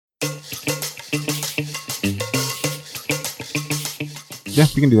Yeah,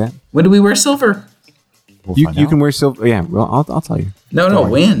 we can do that. When do we wear silver? You can wear silver. Yeah, well, I'll tell you. No,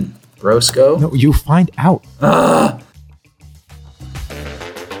 when? Roscoe? No, you find out.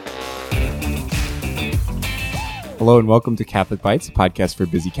 Hello and welcome to Catholic Bites, a podcast for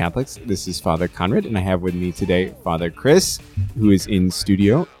busy Catholics. This is Father Conrad, and I have with me today Father Chris, who is in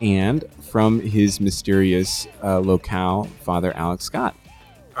studio, and from his mysterious locale, Father Alex Scott.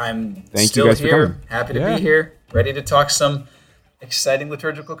 I'm Thank still you guys here, for coming. happy to be here, ready to talk some exciting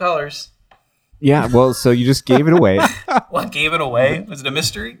liturgical colors. Yeah, well, so you just gave it away. What, gave it away? Was it a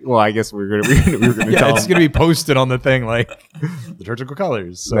mystery? Well, I guess we were gonna Yeah, tell it's them. going to be posted on the thing like liturgical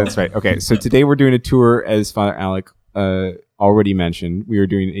colors. So. That's right. Okay, so today we're doing a tour, as Father Alec already mentioned. We are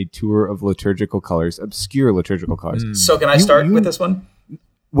doing a tour of liturgical colors, obscure liturgical colors. So can I start with this one?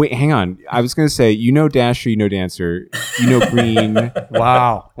 Wait, hang on. I was going to say, you know Dasher, you know Dancer, you know Green.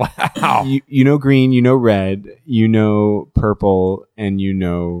 Wow. You know Green, you know Red, you know Purple, and you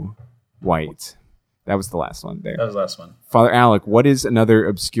know White. That was the last one there. That was the last one. Father Alec, what is another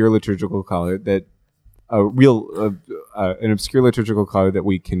obscure liturgical color that an obscure liturgical color that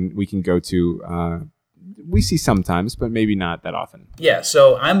we can go to? We see sometimes, but maybe not that often. Yeah,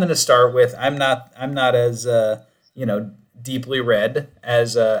 so I'm going to start with I'm not as deeply read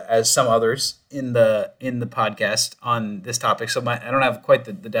as some others in the podcast on this topic. So I don't have quite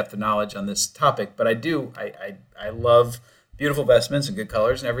the depth of knowledge on this topic, but I do. I love beautiful vestments and good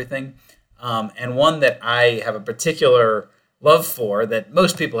colors and everything. And one that I have a particular love for that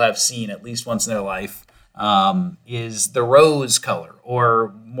most people have seen at least once in their life is the rose color,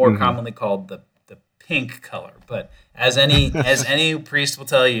 or more commonly called the pink color. But as any priest will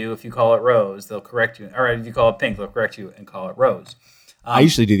tell you, if you call it rose, they'll correct you. Or if you call it pink, they'll correct you and call it rose. I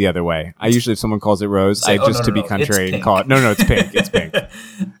usually do the other way. I usually, if someone calls it rose, say, to be contrary and call it, no, it's pink. It's pink.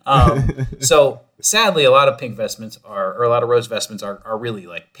 So sadly, a lot of pink vestments or a lot of rose vestments are really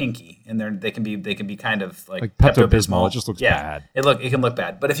like pinky, and they can be kind of like Pepto-Bismol. It just looks bad. It can look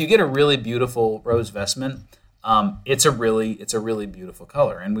bad. But if you get a really beautiful rose vestment, it's a really beautiful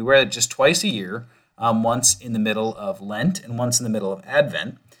color, and we wear it just twice a year. Once in the middle of Lent and once in the middle of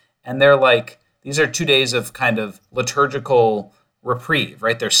Advent. And these are 2 days of kind of liturgical reprieve,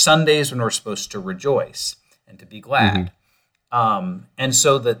 right? They're Sundays when we're supposed to rejoice and to be glad. And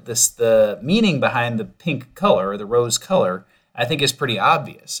so the meaning behind the pink color, or the rose color, I think is pretty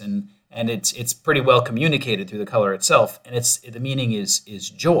obvious. And it's pretty well communicated through the color itself. And the meaning is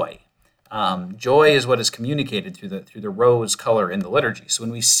joy. Joy is what is communicated through the rose color in the liturgy. So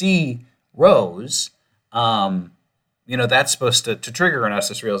when we see rose, that's supposed to trigger in us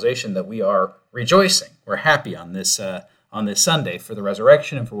this realization that we are rejoicing. We're happy on this Sunday for the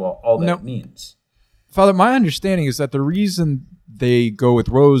resurrection and for all that it means. Father, my understanding is that the reason they go with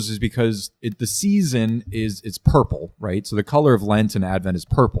rose is because the season it's purple, right? So the color of Lent and Advent is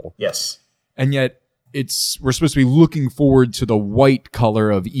purple. Yes. And yet we're supposed to be looking forward to the white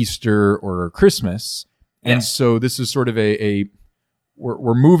color of Easter or Christmas. And so this is sort of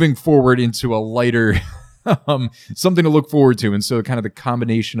we're moving forward into a lighter something to look forward to, and so kind of the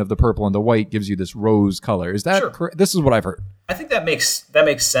combination of the purple and the white gives you this rose color. Is that correct? This is what I've heard. I think that makes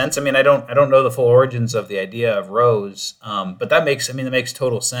sense. I mean, I don't know the full origins of the idea of rose, but that makes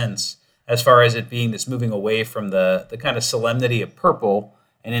total sense as far as it being this moving away from the kind of solemnity of purple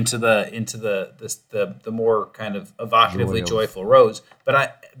and into the more kind of evocatively joyful rose. But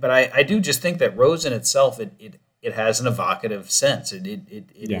I do just think that rose in itself it has an evocative sense.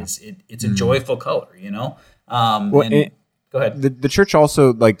 It's a joyful color, go ahead. The church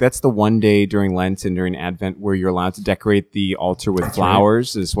also, that's the one day during Lent and during Advent where you're allowed to decorate the altar with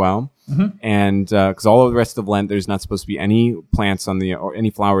flowers as well. Mm-hmm. And because all of the rest of Lent, there's not supposed to be any plants or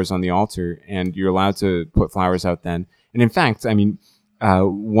any flowers on the altar, and you're allowed to put flowers out then. And in fact, I mean,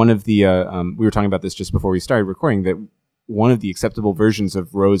 one of the we were talking about this just before we started recording, that one of the acceptable versions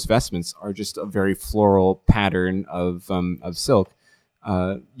of rose vestments are just a very floral pattern of silk.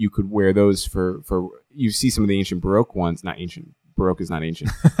 You could wear those for you see some of the ancient Baroque ones, not ancient. Baroque is not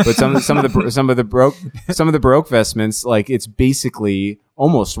ancient, but some of the Baroque vestments, it's basically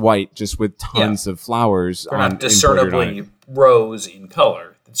almost white, just with tons of flowers. They're not discernibly rose in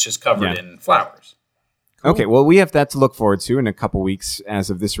color. It's just covered in flowers. Cool. Okay, well, we have that to look forward to in a couple weeks as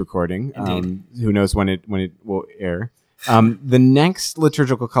of this recording. Indeed. Who knows when it will air. The next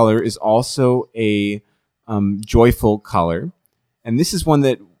liturgical color is also a joyful color. And this is one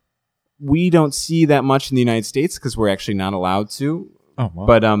that we don't see that much in the United States because we're actually not allowed to. Oh, wow.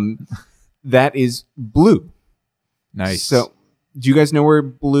 But that is blue. Nice. So do you guys know where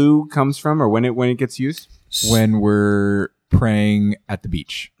blue comes from or when it gets used? When we're praying at the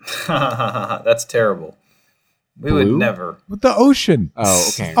beach. That's terrible. We would never. With the ocean. Oh,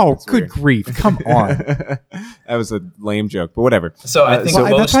 okay. Oh, That's good weird. grief. Come on. That was a lame joke, but whatever. So I think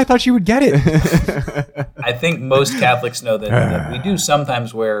That's why I thought you would get it. I think most Catholics know that we do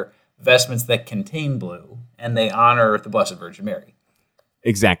sometimes wear vestments that contain blue, and they honor the Blessed Virgin Mary.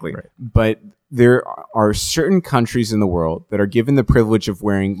 Exactly. Right. But there are certain countries in the world that are given the privilege of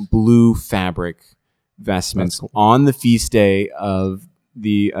wearing blue fabric vestments on the feast day of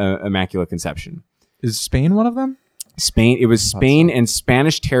the Immaculate Conception. Is Spain one of them? Spain. It was Spain and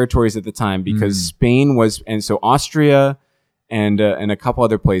Spanish territories at the time, because Spain was, and so Austria and a couple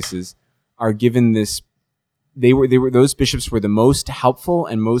other places are given this. They were those bishops were the most helpful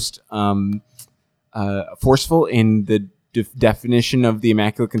and most forceful in the definition of the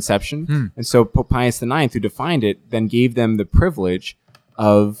Immaculate Conception. And so Pope Pius IX, who defined it, then gave them the privilege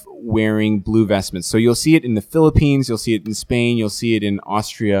of wearing blue vestments. So you'll see it in the Philippines, you'll see it in Spain, you'll see it in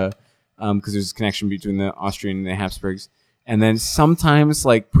Austria, because there's a connection between the Austrian and the Habsburgs. And then sometimes,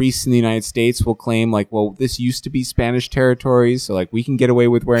 like, priests in the United States will claim, like, well, this used to be Spanish territories, so, like, we can get away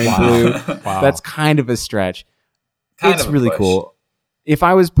with wearing blue. Wow. That's kind of a stretch. It's Kind of a really push. cool. If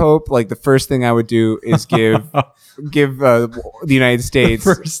I was Pope, like, the first thing I would do is give the United States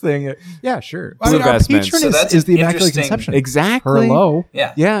First thing. Yeah, sure. Blue our vestments. patron So is, that's is the an Immaculate interesting- Conception. exactly. Hello.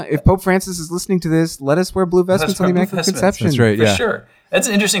 Yeah. Yeah, if Pope Francis is listening to this, let us wear blue vestments on the wear blue Immaculate vestments. Conception. That's right. For Yeah. sure. That's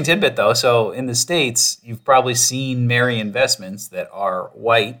an interesting tidbit, though. So in the States, you've probably seen Marian vestments that are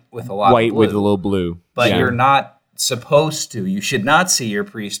white with a lot White of blue. with a little blue. But Yeah. you're not supposed to. You should not see your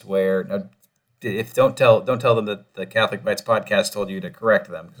priest wear. Now, if don't tell them that the Catholic Bites podcast told you to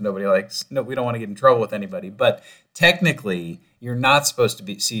correct them, because nobody likes. No, we don't want to get in trouble with anybody. But technically, you're not supposed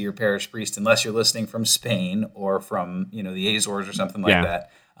to see your parish priest unless you're listening from Spain or from the Azores or something like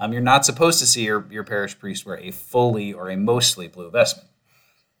that. You're not supposed to see your parish priest wear a fully or a mostly blue vestment.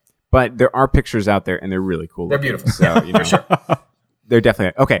 But there are pictures out there, and they're really cool. They're looking. beautiful. So, for sure. They're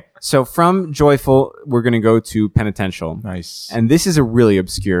definitely okay. So from joyful, we're going to go to penitential. Nice. And this is a really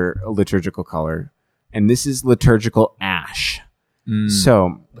obscure liturgical color, and this is liturgical ash.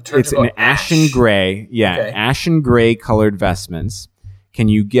 So it's Liturgical an ashen ash. gray, Okay. ashen gray colored vestments. Can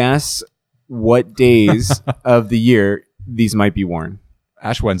you guess what days of the year these might be worn?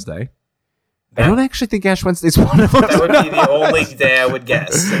 Ash Wednesday. I don't actually think Ash Wednesday is one of them. That would be the only day I would guess.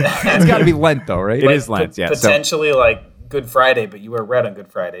 It's got to be Lent, though, right? It is Lent, yeah. So, Potentially like Good Friday, but you wear red on Good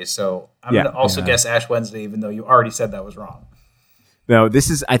Friday. So I'm Yeah. going to also guess Ash Wednesday, even though you already said that was wrong. no,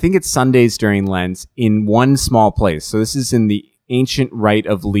 I think it's Sundays during Lent in one small place. So this is in the ancient rite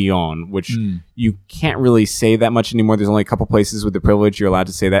of Lyon, which you can't really say that much anymore. There's only a couple places with the privilege you're allowed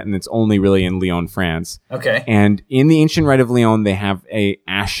to say that, and it's only really in Lyon, France. Okay. And in the ancient rite of Lyon, they have a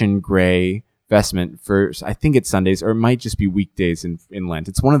ashen gray vestment for, I think it's Sundays, or it might just be weekdays in Lent.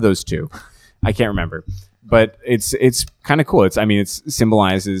 It's one of those two. I can't remember. But it's kind of cool. It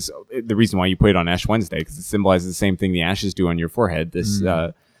symbolizes the reason why you put it on Ash Wednesday, because it symbolizes the same thing the ashes do on your forehead. This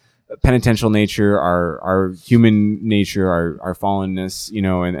penitential nature, our human nature, our fallenness,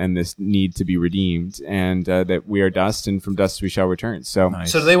 and this need to be redeemed, and that we are dust, and from dust we shall return. So,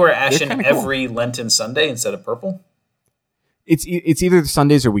 Nice. So do they wear ashen kinda cool. every Lenten Sunday instead of purple? it's either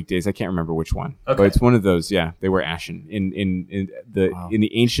Sundays or weekdays. I can't remember which one, Okay. but it's one of those. Yeah, they wear ashen in the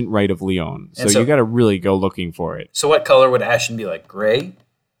ancient rite of Lyon. So, And so- you got to really go looking for it. So what color would ashen be, like gray?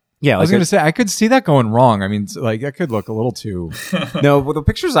 Yeah, I was like going to say, I could see that going wrong. I mean, like, that could look a little too... no, well, the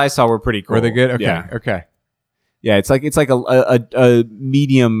pictures I saw were pretty cool. Were they good? Okay, Yeah. okay. Yeah, it's like a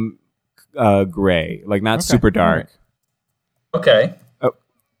medium gray, like not Okay, super dark. Okay.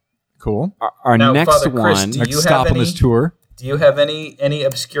 Cool. Our Now, next Father Chris, one, do Next you have stop on any- this tour. Do you have any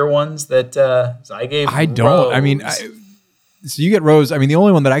obscure ones that I gave? I don't. I mean, Rose. so you get rose. I mean, the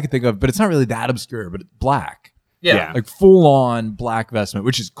only one that I could think of, but it's not really that obscure, but it's black. yeah. Like full on black vestment,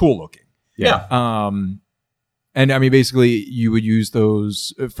 which is cool looking. Yeah. And I mean, basically, you would use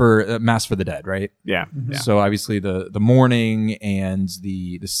those for Mass for the Dead, right? yeah, So obviously, the mourning and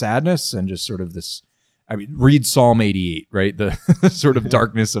the sadness and just sort of this. I mean, read Psalm 88, right? The sort of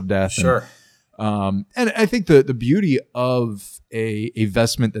darkness of death. Sure. And I think the beauty of a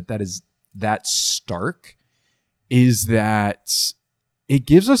vestment that is that stark is that it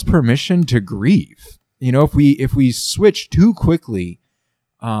gives us permission to grieve. If we switch too quickly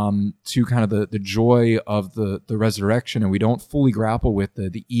to kind of the joy of the resurrection, and we don't fully grapple with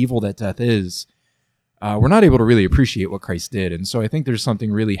the evil that death is, we're not able to really appreciate what Christ did. And so I think there's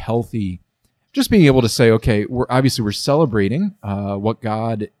something really healthy just being able to say, okay, we're celebrating what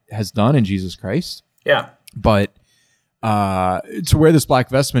God has done in Jesus Christ, Yeah. but to wear this black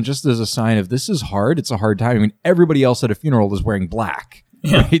vestment just as a sign of this is hard. It's a hard time. I mean, everybody else at a funeral is wearing black.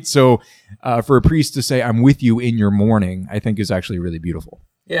 Yeah. Right. So for a priest to say, I'm with you in your mourning, I think is actually really beautiful.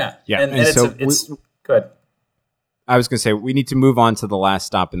 Yeah. Yeah. And it's good. I was going to say, we need to move on to the last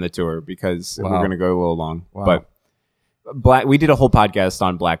stop in the tour because we're going to go a little long. Wow. But we did a whole podcast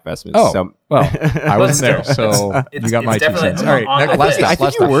on black vestments. Oh, so. well, I wasn't there, so you got my 2 cents. All right, last stop. I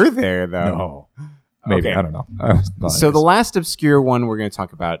think you were there, though. No. Maybe. Okay. I don't know. So the last obscure one we're going to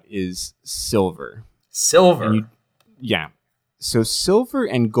talk about is silver. Silver. Yeah. So silver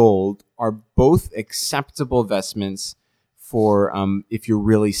and gold are both acceptable vestments for if you're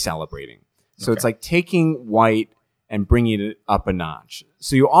really celebrating. So it's like taking white and bringing it up a notch.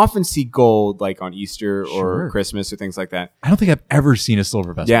 So you often see gold like on Easter or Christmas or things like that. I don't think I've ever seen a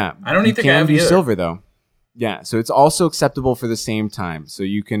silver vestment. Yeah. I don't even think I have use either. silver though. Yeah. So it's also acceptable for the same time. So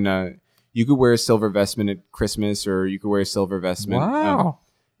you can you could wear a silver vestment at Christmas or you could wear a silver vestment. Wow.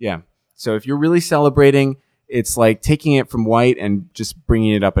 Yeah. So if you're really celebrating, it's like taking it from white and just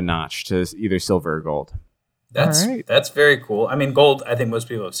bringing it up a notch to either silver or gold. That's very cool. I mean, gold, I think most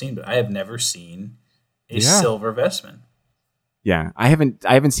people have seen, but I have never seen a silver vestment. Yeah, I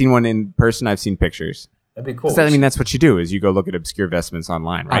haven't seen one in person. I've seen pictures. That'd be cool. I mean, that's what you do is you go look at obscure vestments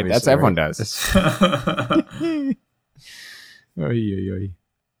online, right? Obviously, that's everyone does.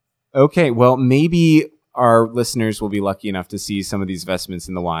 Okay, well, maybe our listeners will be lucky enough to see some of these vestments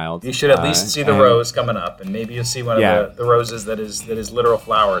in the wild. You should at least see the rose coming up, and maybe you'll see one of the roses that is literal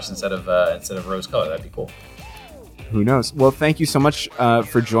flowers instead of rose color. That'd be cool. Who knows? Well, thank you so much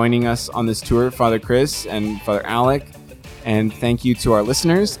for joining us on this tour, Father Chris and Father Alec. And thank you to our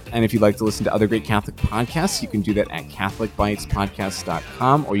listeners. And if you'd like to listen to other great Catholic podcasts, you can do that at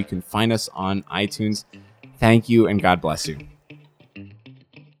catholicbitespodcast.com, or you can find us on iTunes. Thank you, and God bless you.